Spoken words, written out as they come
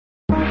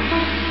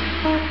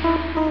Hey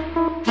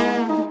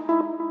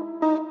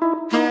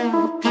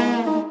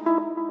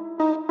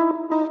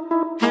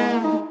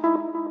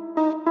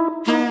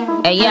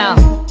yo,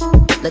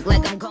 look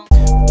like I'm going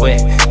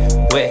wet,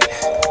 wet,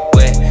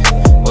 wet,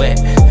 wet,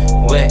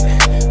 wet,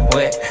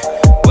 wet,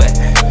 wet,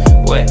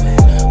 wet,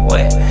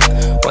 wet,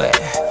 wet,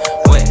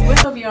 wet.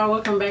 What's up, y'all?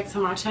 Welcome back to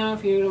my channel.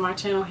 If you're new to my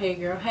channel, hey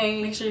girl,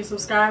 hey, make sure you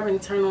subscribe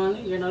and turn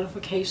on your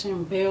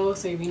notification bell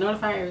so you'll be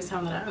notified every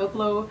time that I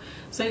upload.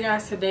 So you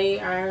guys, today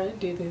I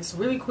did this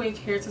really quick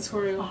hair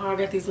tutorial on how I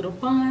got these little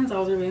buns. I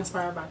was really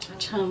inspired by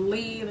Chun.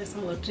 That's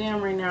my little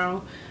jam right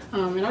now.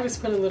 And I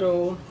just put a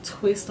little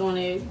twist on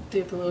it,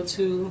 did the little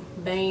two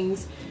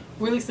bangs.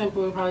 Really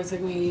simple. It probably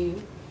took me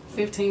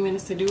 15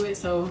 minutes to do it.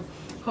 So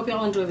hope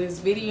y'all enjoy this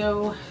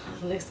video.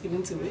 Let's get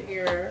into it.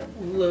 Hair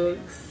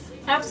looks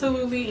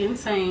absolutely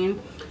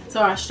insane.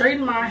 So I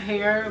straightened my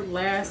hair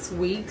last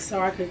week so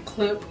I could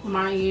clip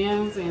my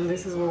ends, and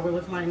this is what we're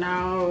looking like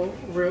now.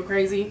 Real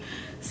crazy.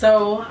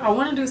 So I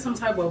want to do some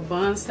type of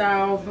bun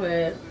style,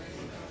 but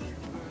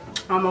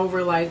I'm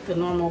over like the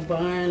normal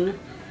bun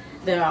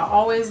that I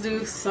always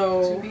do.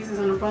 So 2 pieces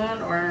in a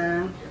bun,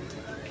 or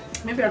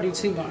maybe I'll do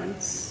 2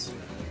 buns.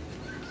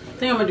 I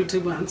think I'm gonna do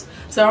 2 buns.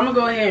 So I'm gonna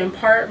go ahead and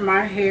part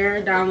my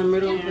hair down the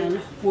middle and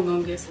we're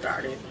gonna get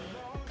started.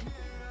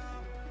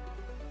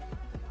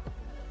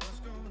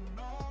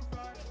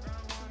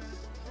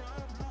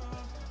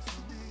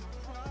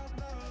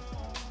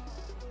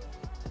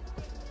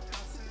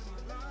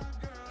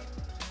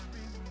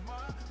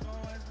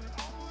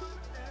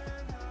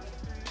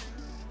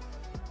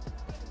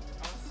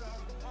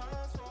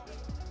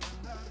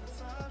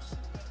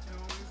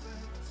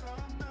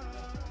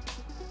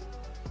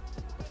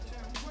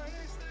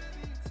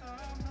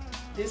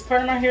 This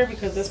part of my hair,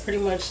 because that's pretty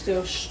much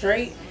still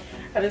straight,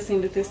 I just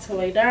needed this to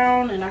lay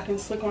down, and I can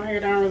slick my hair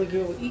down really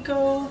good with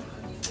Eco,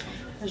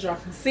 as y'all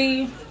can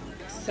see.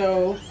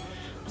 So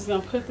I'm just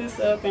gonna put this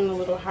up in a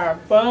little high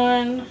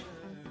bun.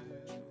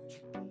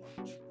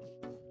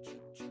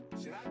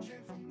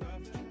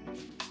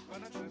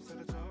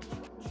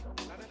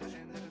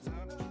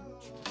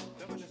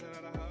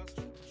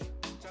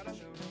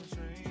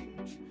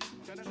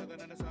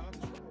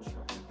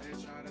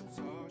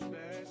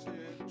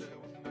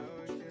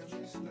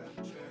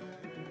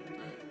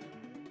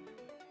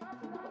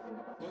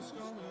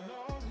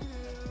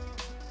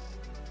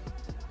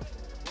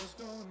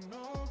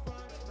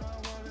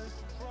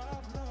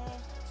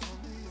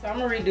 So I'm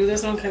gonna redo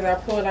this one because I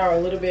pulled out a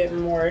little bit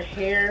more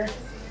hair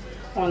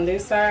on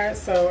this side.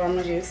 So I'm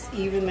gonna just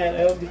even that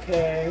up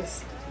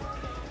because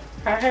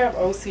I have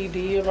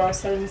OCD about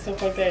certain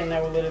stuff like that, and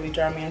that would literally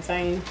drive me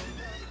insane.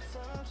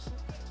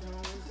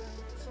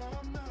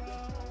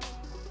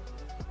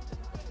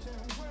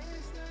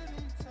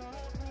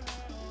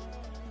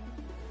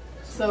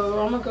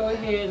 So I'm gonna go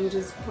ahead and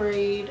just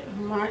braid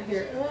my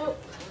hair up.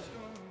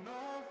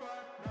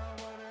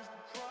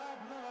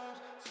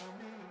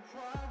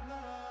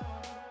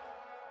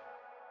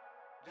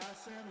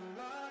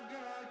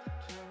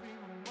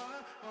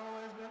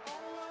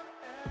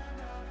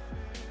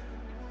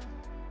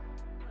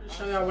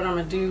 Show y'all what I'm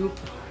gonna do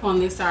on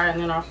this side,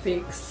 and then I'll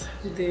fix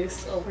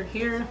this over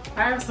here.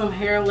 I have some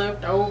hair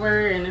left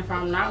over, and if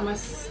I'm not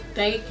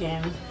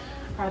mistaken,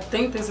 I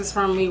think this is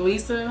from me,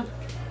 Lisa.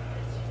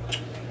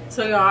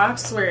 So y'all, I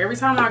swear, every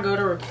time I go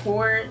to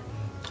record,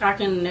 I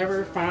can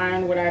never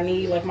find what I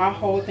need. Like, my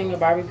whole thing of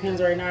bobby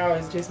pins right now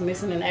is just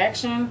missing in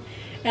action,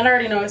 and I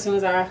already know as soon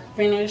as I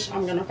finish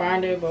I'm gonna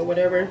find it, but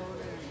whatever.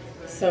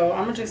 So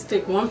I'm gonna just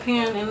stick 1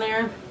 pin in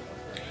there.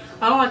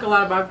 I don't like a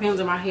lot of bobby pins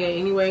in my head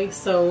anyway,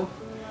 so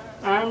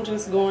I'm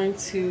just going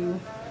to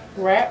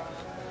wrap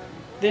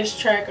this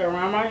track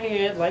around my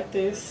head like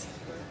this,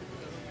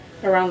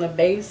 around the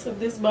base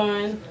of this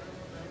bun.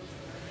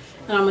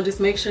 And I'm gonna just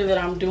make sure that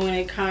I'm doing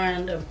it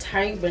kind of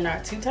tight, but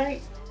not too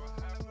tight.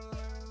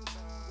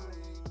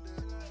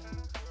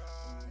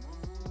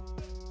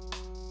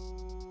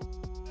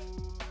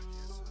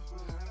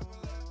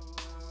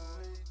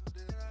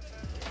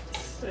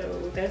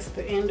 So that's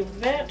the end of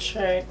that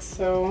track.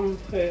 So I'm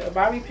gonna put a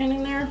bobby pin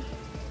in there.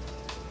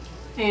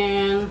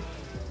 And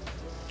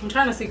I'm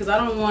trying to see, because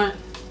I don't want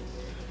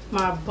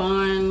my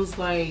buns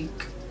like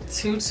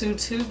too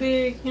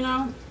big, you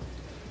know.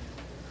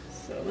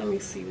 So let me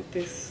see what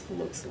this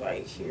looks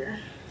like here.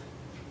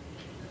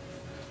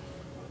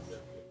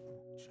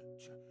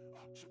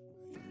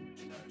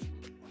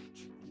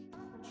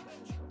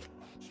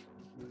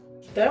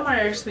 That might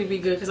actually be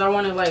good because I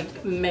want it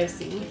like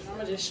messy. I'm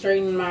gonna just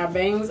straighten my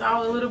bangs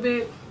out a little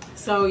bit.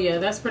 So yeah,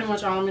 that's pretty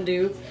much all I'm gonna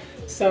do.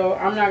 So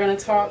I'm not gonna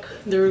talk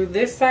through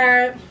this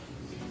side.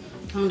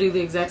 I'm gonna do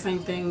the exact same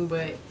thing,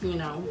 but you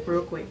know,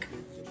 real quick.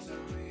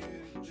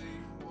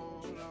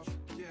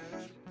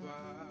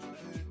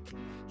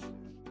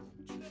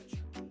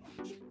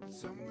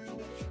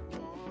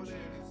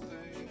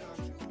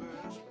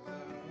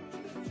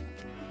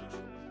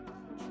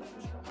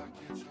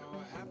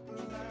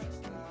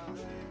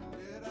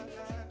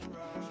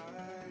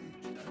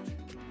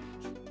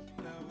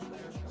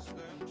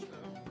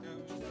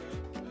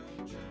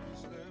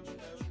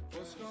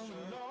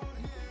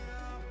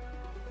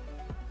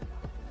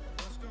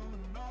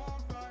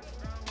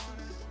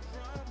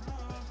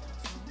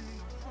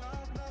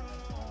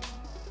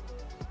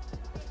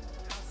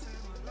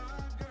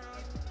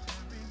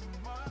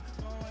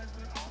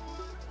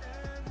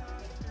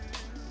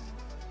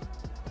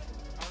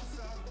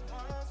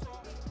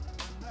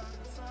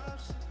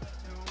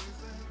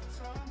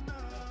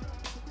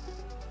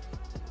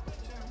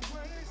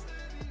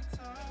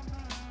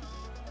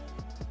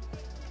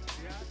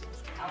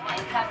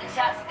 Cop the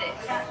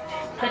chopsticks.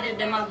 Put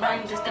it in my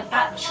bun just to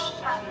pop.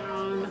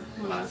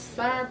 My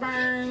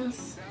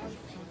sideburns.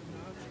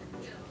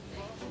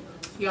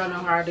 Y'all know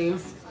how I do.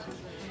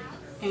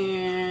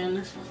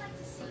 And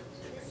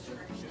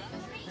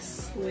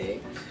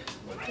slick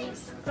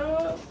this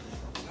up.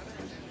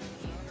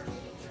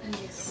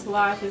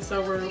 Slide this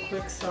over real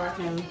quick so I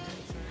can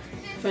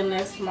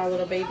finesse my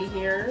little baby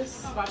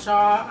hairs. But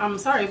y'all, I'm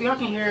sorry if y'all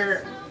can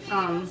hear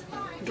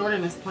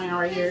Jordan is playing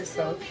right here,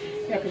 so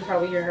y'all can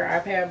probably hear her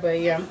iPad. But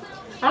yeah,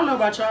 I don't know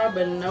about y'all,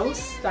 but no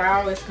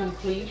style is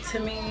complete to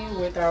me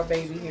without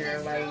baby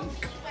hair. Like,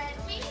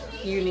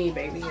 you need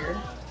baby hair.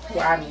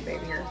 Well, I need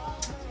baby hair.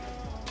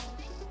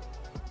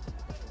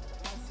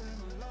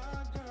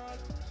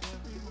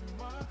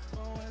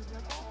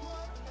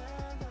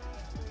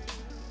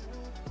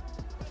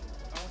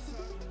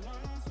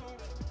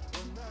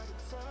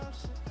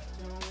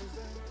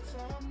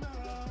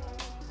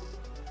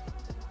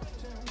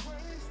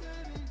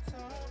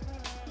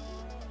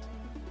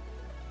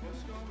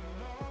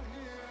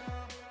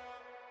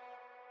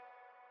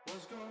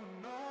 What's going on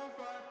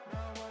right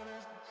now? What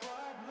is the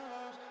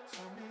problem?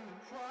 Tell me the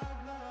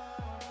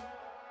problem.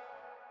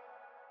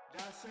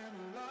 That's in a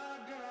lot,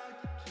 girl.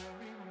 You can't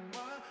read my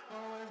mind.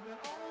 Always been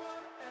on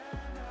one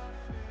end. I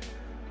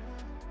feel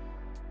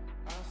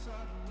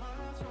outside the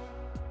lines.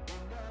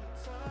 Run out of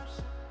time.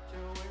 Shit,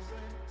 can't waste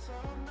any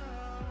time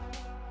now.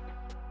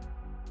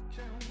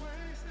 Can't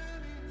waste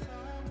any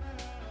time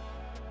now.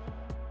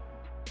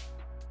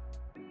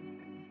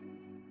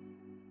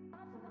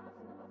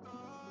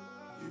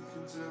 You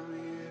can tell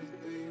me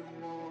anything you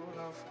want,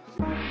 I'll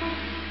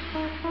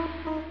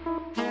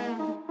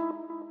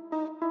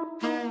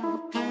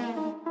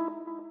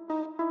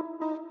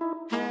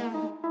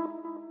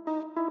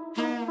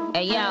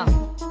Hey yo,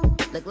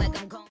 look like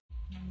I'm going.